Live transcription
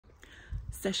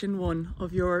session 1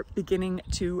 of your beginning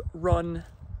to run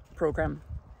program.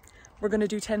 We're going to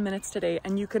do 10 minutes today,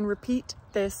 and you can repeat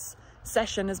this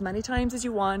session as many times as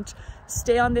you want.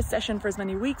 Stay on this session for as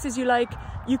many weeks as you like.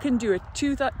 You can do it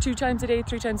two times a day,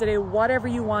 3 times a day, whatever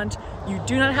you want. You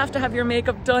do not have to have your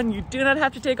makeup done. You do not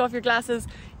have to take off your glasses.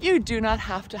 You do not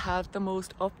have to have the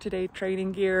most up-to-date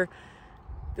training gear.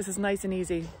 This is nice and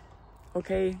easy.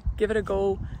 Okay, give it a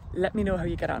go. Let me know how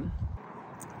you get on.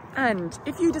 And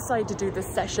if you decide to do this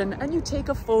session and you take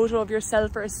a photo of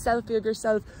yourself or a selfie of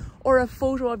yourself or a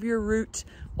photo of your route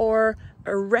or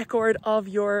a record of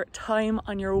your time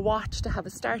on your watch to have a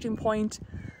starting point,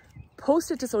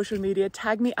 post it to social media,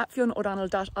 tag me at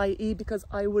fionodonnell.ie, because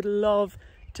I would love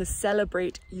to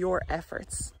celebrate your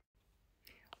efforts.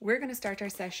 We're going to start our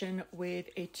session with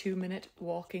a 2-minute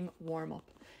walking warm-up.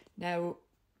 Now,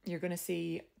 you're going to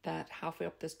see that halfway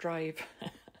up this drive,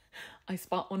 I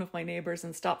spot one of my neighbours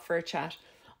and stop for a chat.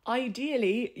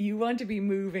 Ideally, you want to be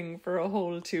moving for a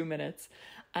whole 2 minutes.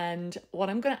 And what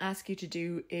I'm going to ask you to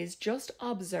do is just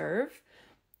observe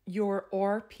your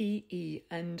RPE.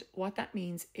 And what that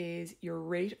means is your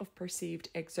rate of perceived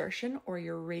exertion or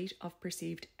your rate of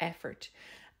perceived effort.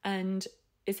 And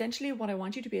essentially what I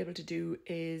want you to be able to do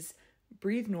is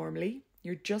breathe normally.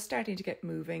 You're just starting to get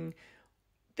moving.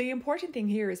 The important thing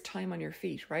here is time on your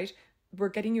feet, right? We're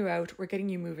getting you out, we're getting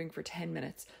you moving for 10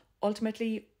 minutes.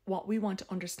 Ultimately, what we want to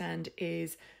understand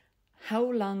is how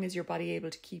long is your body able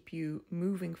to keep you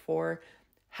moving for?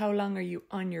 How long are you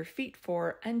on your feet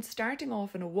for? And starting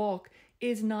off in a walk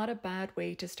is not a bad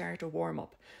way to start a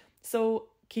warm-up. So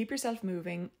keep yourself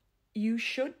moving. You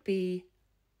should be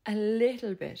a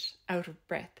little bit out of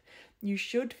breath. You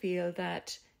should feel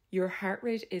that your heart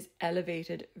rate is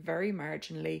elevated very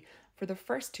marginally. For the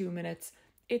first 2 minutes,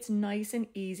 it's nice and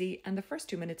easy, and the first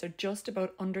 2 minutes are just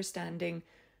about understanding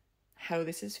how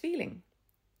this is feeling.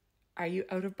 Are you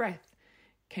out of breath?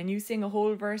 Can you sing a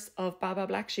whole verse of Baba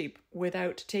Black Sheep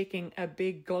without taking a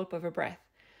big gulp of a breath?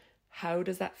 How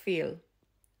does that feel?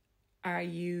 Are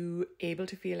you able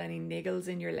to feel any niggles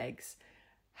in your legs?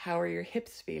 How are your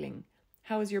hips feeling?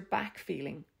 How is your back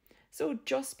feeling? So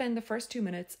just spend the first 2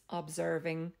 minutes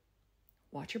observing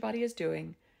what your body is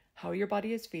doing, how your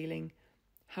body is feeling,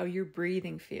 how your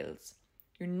breathing feels.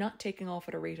 You're not taking off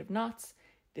at a rate of knots.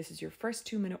 This is your first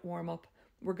 2-minute warm-up.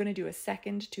 We're going to do a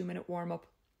second 2-minute warm-up.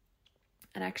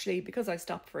 And actually, because I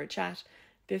stopped for a chat,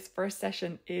 this first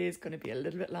session is going to be a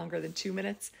little bit longer than 2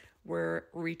 minutes. We're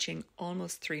reaching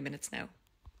almost 3 minutes now.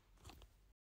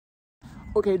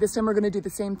 Okay, this time we're going to do the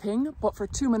same thing, but for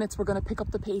 2 minutes we're going to pick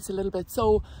up the pace a little bit.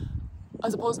 So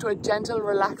as opposed to a gentle,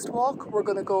 relaxed walk, we're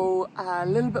going to go a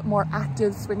little bit more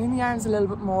active, swinging the arms a little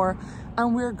bit more,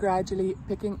 and we're gradually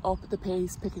picking up the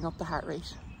pace, picking up the heart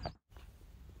rate.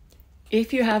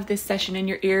 If you have this session in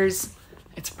your ears,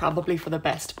 it's probably for the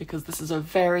best, because this is a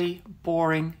very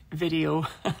boring video.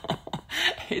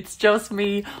 It's just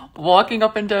me walking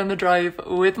up and down the drive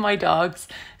with my dogs.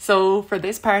 So for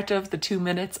this part of the 2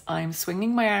 minutes, I'm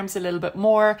swinging my arms a little bit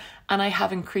more and I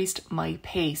have increased my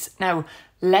pace. Now,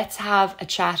 let's have a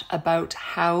chat about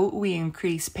how we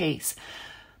increase pace.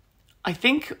 I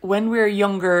think when we were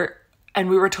younger and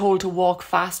we were told to walk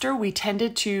faster, we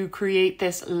tended to create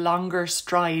this longer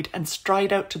stride and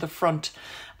stride out to the front.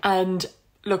 And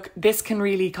look, this can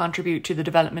really contribute to the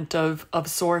development of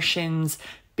sore shins,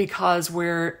 because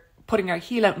we're putting our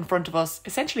heel out in front of us,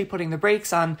 essentially putting the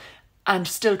brakes on and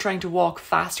still trying to walk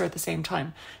faster at the same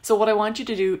time. So what I want you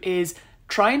to do is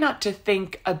try not to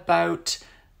think about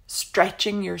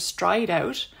stretching your stride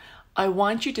out. I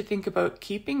want you to think about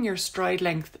keeping your stride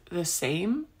length the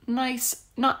same. Nice,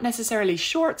 not necessarily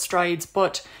short strides,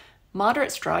 but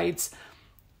moderate strides,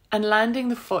 and landing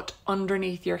the foot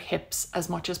underneath your hips as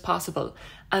much as possible.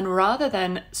 And rather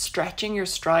than stretching your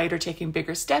stride or taking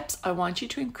bigger steps, I want you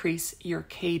to increase your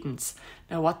cadence.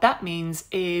 Now, what that means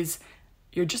is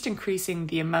you're just increasing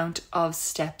the amount of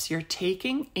steps you're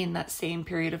taking in that same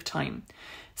period of time.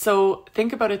 So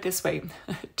think about it this way.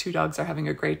 2 dogs are having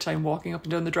a great time walking up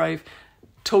and down the drive.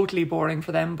 Totally boring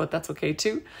for them, but that's okay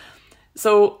too.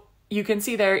 So you can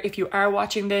see there, if you are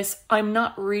watching this, I'm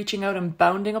not reaching out and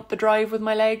bounding up the drive with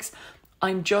my legs.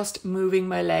 I'm just moving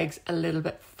my legs a little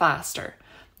bit faster.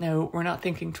 Now, we're not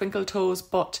thinking twinkle toes,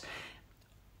 but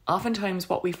oftentimes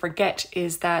what we forget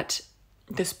is that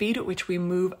the speed at which we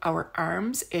move our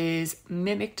arms is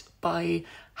mimicked by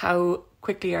how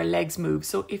quickly our legs move.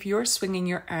 So if you're swinging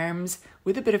your arms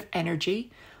with a bit of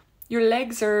energy, your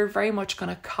legs are very much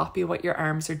going to copy what your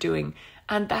arms are doing.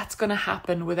 And that's going to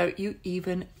happen without you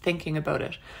even thinking about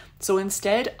it. So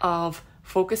instead of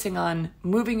focusing on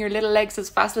moving your little legs as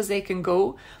fast as they can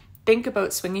go, think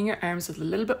about swinging your arms with a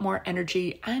little bit more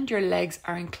energy, and your legs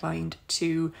are inclined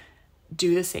to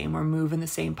do the same or move in the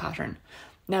same pattern.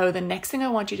 Now, the next thing I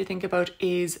want you to think about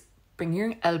is bringing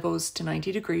your elbows to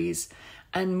 90 degrees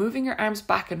and moving your arms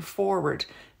back and forward.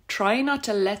 Try not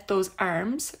to let those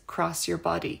arms cross your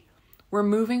body. We're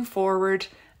moving forward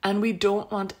and we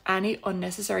don't want any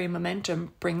unnecessary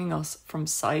momentum bringing us from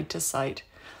side to side.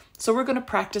 So we're going to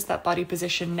practice that body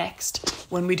position next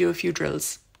when we do a few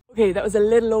drills. Okay, that was a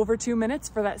little over 2 minutes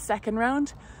for that second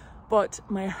round, but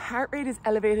my heart rate is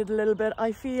elevated a little bit.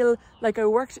 I feel like I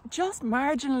worked just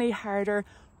marginally harder,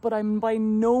 but I'm by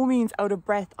no means out of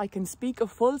breath. I can speak a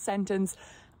full sentence.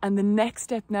 And the next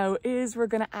step now is we're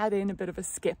going to add in a bit of a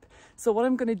skip. So what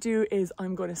I'm going to do is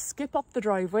I'm going to skip up the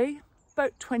driveway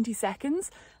about 20 seconds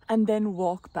and then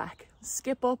walk back.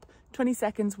 Skip up, 20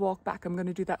 seconds, walk back. I'm going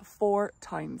to do that 4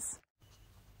 times.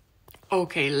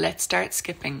 Okay, let's start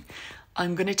skipping.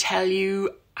 I'm going to tell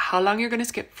you how long you're going to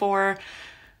skip for,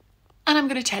 and I'm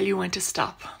going to tell you when to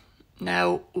stop.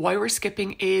 Now, why we're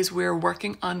skipping is we're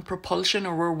working on propulsion,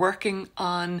 or we're working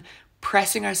on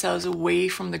pressing ourselves away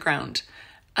from the ground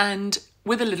and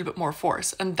with a little bit more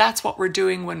force. And that's what we're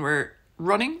doing when we're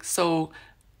running. So,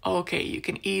 okay, you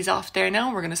can ease off there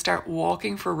now. We're going to start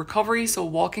walking for recovery. So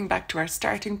walking back to our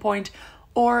starting point,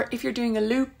 or if you're doing a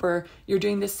loop or you're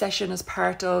doing this session as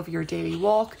part of your daily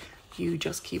walk, you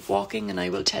just keep walking and I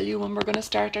will tell you when we're going to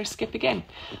start our skip again.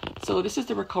 So this is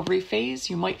the recovery phase.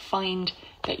 You might find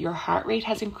that your heart rate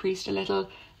has increased a little.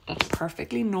 That's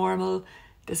perfectly normal.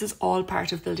 This is all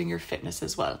part of building your fitness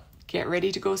as well. Get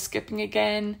ready to go skipping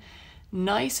again.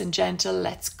 Nice and gentle,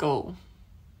 let's go.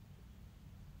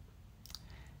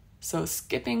 So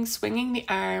skipping, swinging the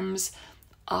arms,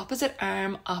 opposite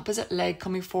arm, opposite leg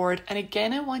coming forward. And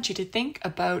again, I want you to think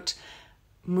about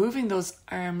moving those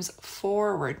arms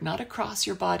forward, not across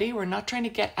your body. We're not trying to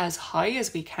get as high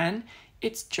as we can.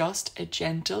 It's just a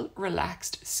gentle,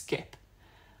 relaxed skip.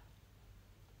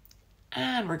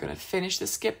 And we're going to finish the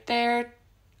skip there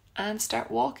and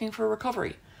start walking for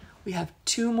recovery. We have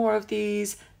 2 more of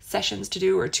these sessions to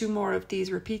do, or 2 more of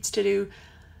these repeats to do.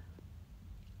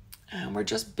 And we're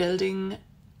just building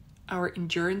our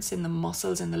endurance in the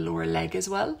muscles in the lower leg as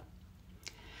well.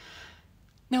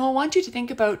 Now, I want you to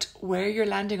think about where you're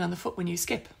landing on the foot when you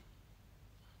skip.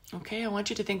 Okay, I want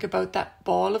you to think about that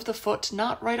ball of the foot,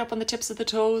 not right up on the tips of the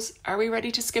toes. Are we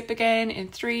ready to skip again? In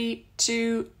 3,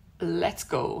 2, let's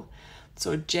go.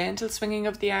 So gentle swinging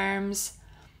of the arms.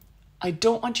 I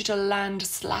don't want you to land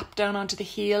slap down onto the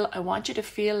heel. I want you to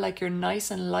feel like you're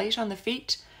nice and light on the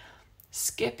feet.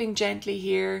 Skipping gently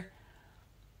here.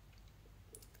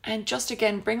 And just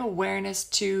again, bring awareness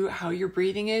to how your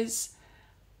breathing is.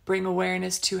 Bring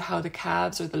awareness to how the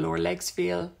calves or the lower legs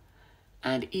feel.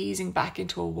 And easing back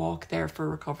into a walk there for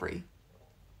recovery.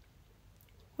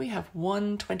 We have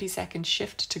 1 20-second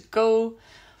shift to go.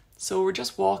 So we're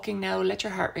just walking now. Let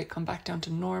your heart rate come back down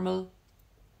to normal.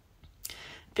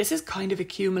 This is kind of a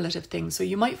cumulative thing. So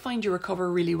you might find you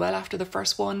recover really well after the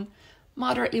first one,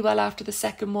 moderately well after the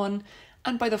second one,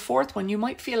 and by the 4th one, you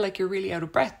might feel like you're really out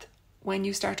of breath when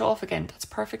you start off again. That's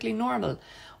perfectly normal.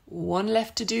 1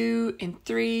 left to do in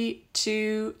 3,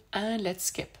 2, and let's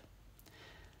skip.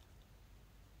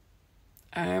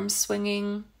 Arms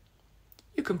swinging.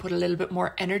 You can put a little bit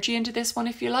more energy into this one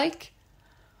if you like.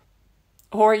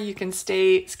 Or you can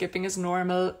stay skipping as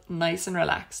normal, nice and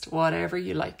relaxed, whatever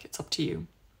you like. It's up to you.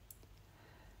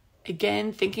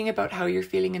 Again, thinking about how you're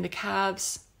feeling in the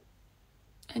calves.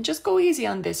 And just go easy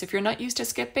on this. If you're not used to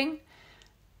skipping,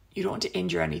 you don't want to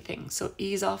injure anything. So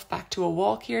ease off back to a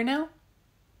walk here now.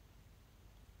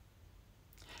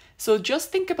 So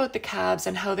just think about the calves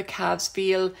and how the calves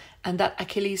feel, and that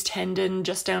Achilles tendon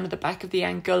just down at the back of the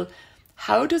ankle.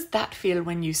 How does that feel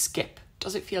when you skip?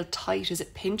 Does it feel tight? Is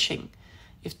it pinching?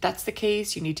 If that's the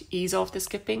case, you need to ease off the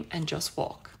skipping and just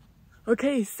walk.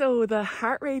 Okay, so the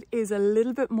heart rate is a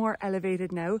little bit more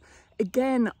elevated now.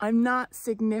 Again, I'm not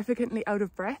significantly out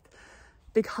of breath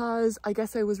because I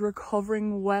guess I was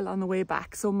recovering well on the way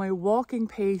back. So my walking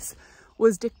pace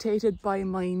was dictated by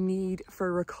my need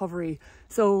for recovery.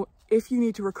 So if you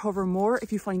need to recover more,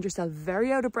 if you find yourself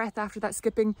very out of breath after that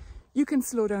skipping, you can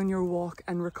slow down your walk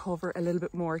and recover a little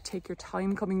bit more. Take your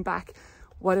time coming back,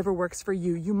 whatever works for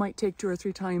you. You might take 2 or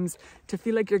 3 times to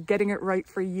feel like you're getting it right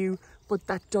for you, but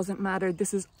that doesn't matter.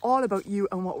 This is all about you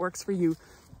and what works for you.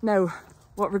 Now,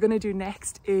 what we're going to do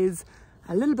next is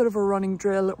a little bit of a running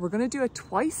drill. We're going to do it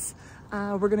twice.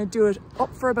 We're going to do it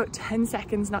up for about 10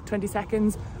 seconds, not 20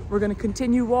 seconds. We're going to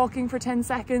continue walking for 10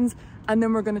 seconds, and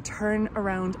then we're going to turn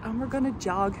around and we're going to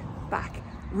jog back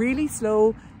really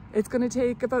slow. It's going to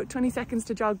take about 20 seconds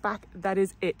to jog back. That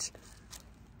is it.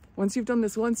 Once you've done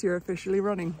this once, you're officially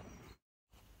running.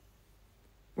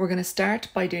 We're going to start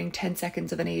by doing 10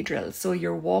 seconds of an A drill. So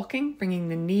you're walking, bringing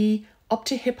the knee up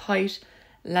to hip height,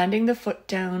 landing the foot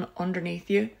down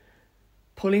underneath you,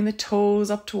 pulling the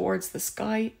toes up towards the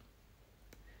sky,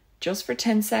 just for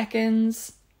 10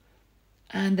 seconds.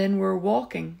 And then we're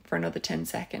walking for another 10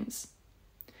 seconds.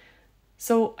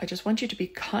 So I just want you to be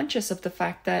conscious of the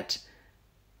fact that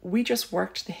we just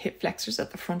worked the hip flexors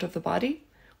at the front of the body.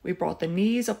 We brought the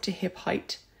knees up to hip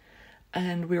height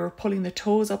and we were pulling the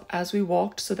toes up as we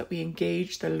walked so that we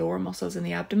engaged the lower muscles in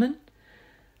the abdomen.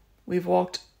 We've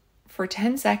walked for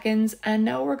 10 seconds and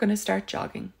now we're going to start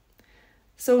jogging.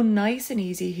 So nice and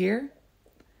easy here.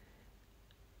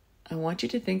 I want you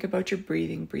to think about your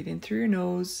breathing. Breathing through your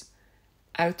nose,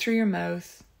 out through your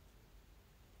mouth.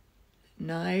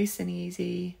 Nice and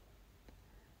easy.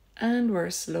 And we're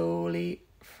slowly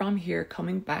from here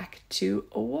coming back to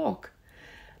a walk.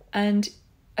 And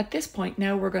at this point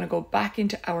now we're going to go back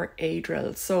into our A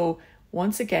drill. So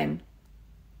once again,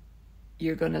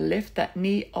 you're going to lift that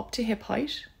knee up to hip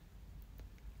height.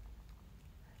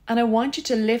 And I want you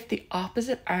to lift the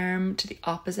opposite arm to the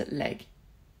opposite leg.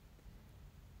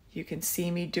 You can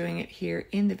see me doing it here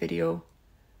in the video.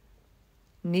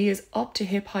 Knee is up to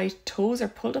hip height, toes are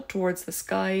pulled up towards the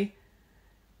sky.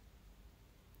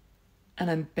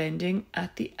 And I'm bending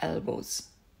at the elbows.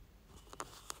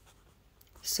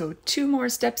 So 2 more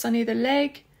steps on either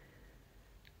leg.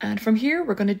 And from here,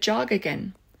 we're going to jog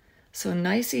again. So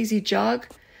nice, easy jog.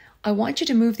 I want you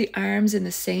to move the arms in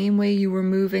the same way you were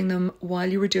moving them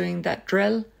while you were doing that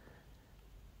drill.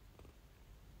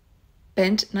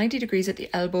 Bent 90 degrees at the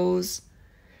elbows.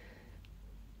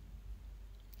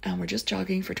 And we're just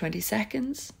jogging for 20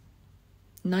 seconds.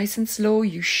 Nice and slow.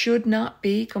 You should not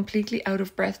be completely out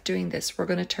of breath doing this. We're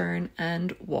going to turn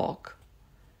and walk.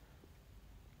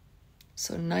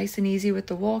 So nice and easy with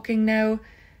the walking now.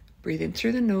 Breathe in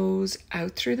through the nose,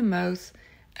 out through the mouth,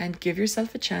 and give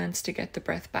yourself a chance to get the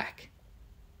breath back.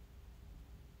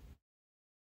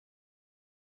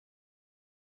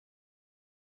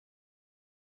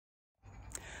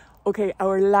 Okay,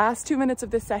 our last 2 minutes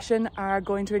of this session are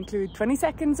going to include 20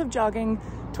 seconds of jogging,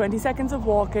 20 seconds of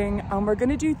walking, and we're going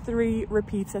to do 3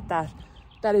 repeats at that.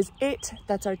 That is it.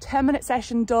 That's our 10-minute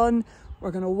session done. We're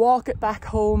going to walk it back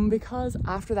home because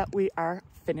after that we are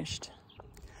finished.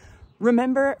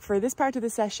 Remember, for this part of the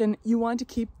session, you want to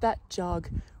keep that jog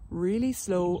really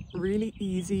slow, really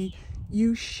easy.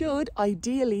 You should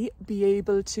ideally be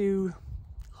able to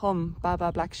hum Ba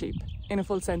Ba Black Sheep in a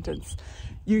full sentence.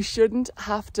 You shouldn't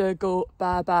have to go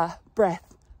ba ba,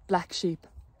 breath, black sheep,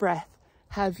 breath,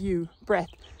 have you, breath.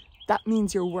 That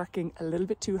means you're working a little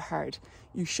bit too hard.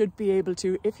 You should be able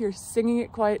to, if you're singing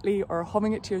it quietly or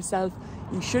humming it to yourself,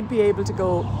 you should be able to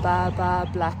go ba ba,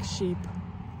 black sheep,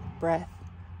 breath,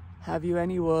 have you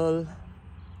any wool,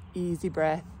 easy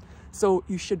breath. So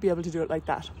you should be able to do it like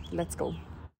that. Let's go.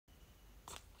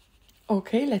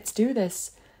 Okay, let's do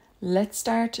this. Let's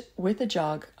start with a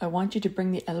jog. I want you to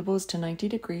bring the elbows to 90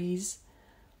 degrees.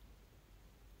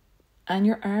 And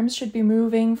your arms should be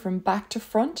moving from back to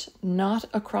front, not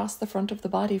across the front of the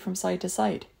body from side to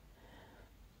side.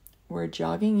 We're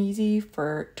jogging easy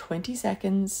for 20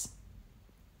 seconds.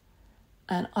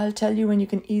 And I'll tell you when you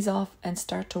can ease off and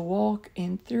start to walk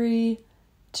in 3,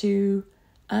 2,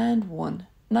 and 1.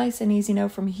 Nice and easy now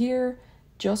from here,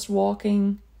 just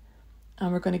walking.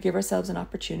 And we're going to give ourselves an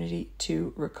opportunity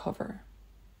to recover.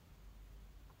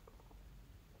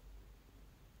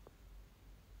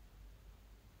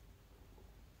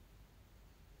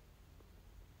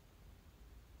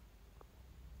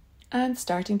 And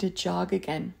starting to jog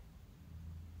again.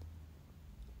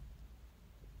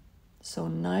 So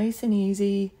nice and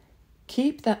easy.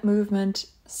 Keep that movement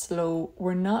slow.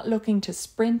 We're not looking to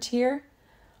sprint here.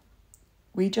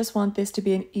 We just want this to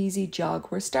be an easy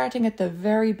jog. We're starting at the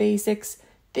very basics.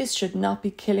 This should not be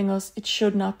killing us. It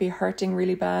should not be hurting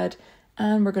really bad.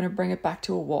 And we're going to bring it back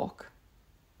to a walk.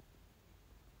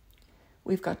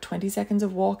 We've got 20 seconds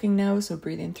of walking now. So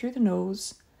breathe in through the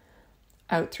nose,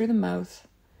 out through the mouth,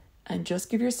 and just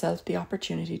give yourself the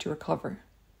opportunity to recover.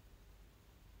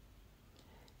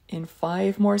 In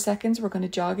 5 more seconds, we're going to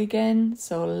jog again.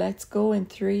 So let's go in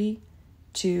 3,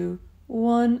 2,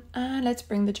 1, and let's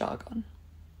bring the jog on.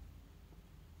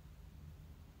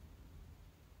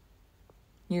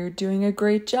 You're doing a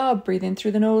great job. Breathe in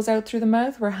through the nose, out through the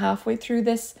mouth. We're halfway through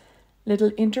this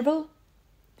little interval.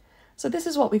 So this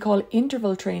is what we call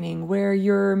interval training, where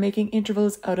you're making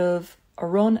intervals out of a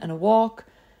run and a walk.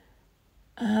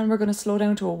 And we're going to slow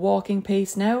down to a walking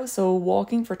pace now. So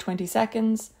walking for 20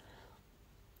 seconds.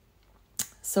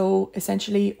 So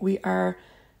essentially we are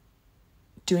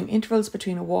doing intervals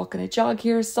between a walk and a jog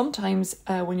here. Sometimes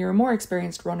when you're a more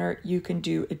experienced runner, you can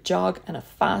do a jog and a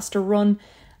faster run.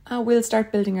 We'll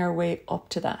start building our way up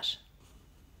to that.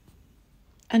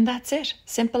 And that's it.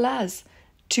 Simple as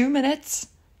 2 minutes,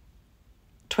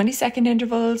 20-second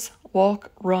intervals,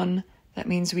 walk, run. That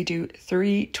means we do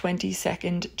 3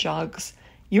 20-second jogs.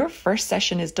 Your first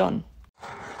session is done.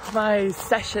 My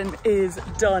session is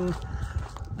done.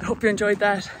 I hope you enjoyed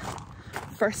that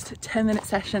first 10-minute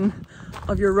session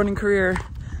of your running career.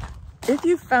 If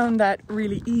you found that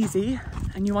really easy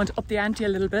and you want to up the ante a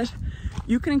little bit,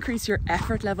 you can increase your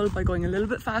effort level by going a little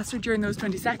bit faster during those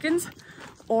 20 seconds,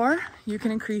 or you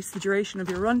can increase the duration of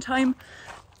your run time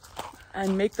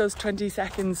and make those 20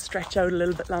 seconds stretch out a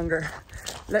little bit longer.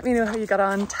 Let me know how you got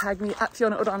on. Tag me at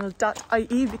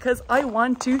FionaO'Donnell.ie because I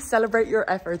want to celebrate your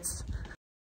efforts.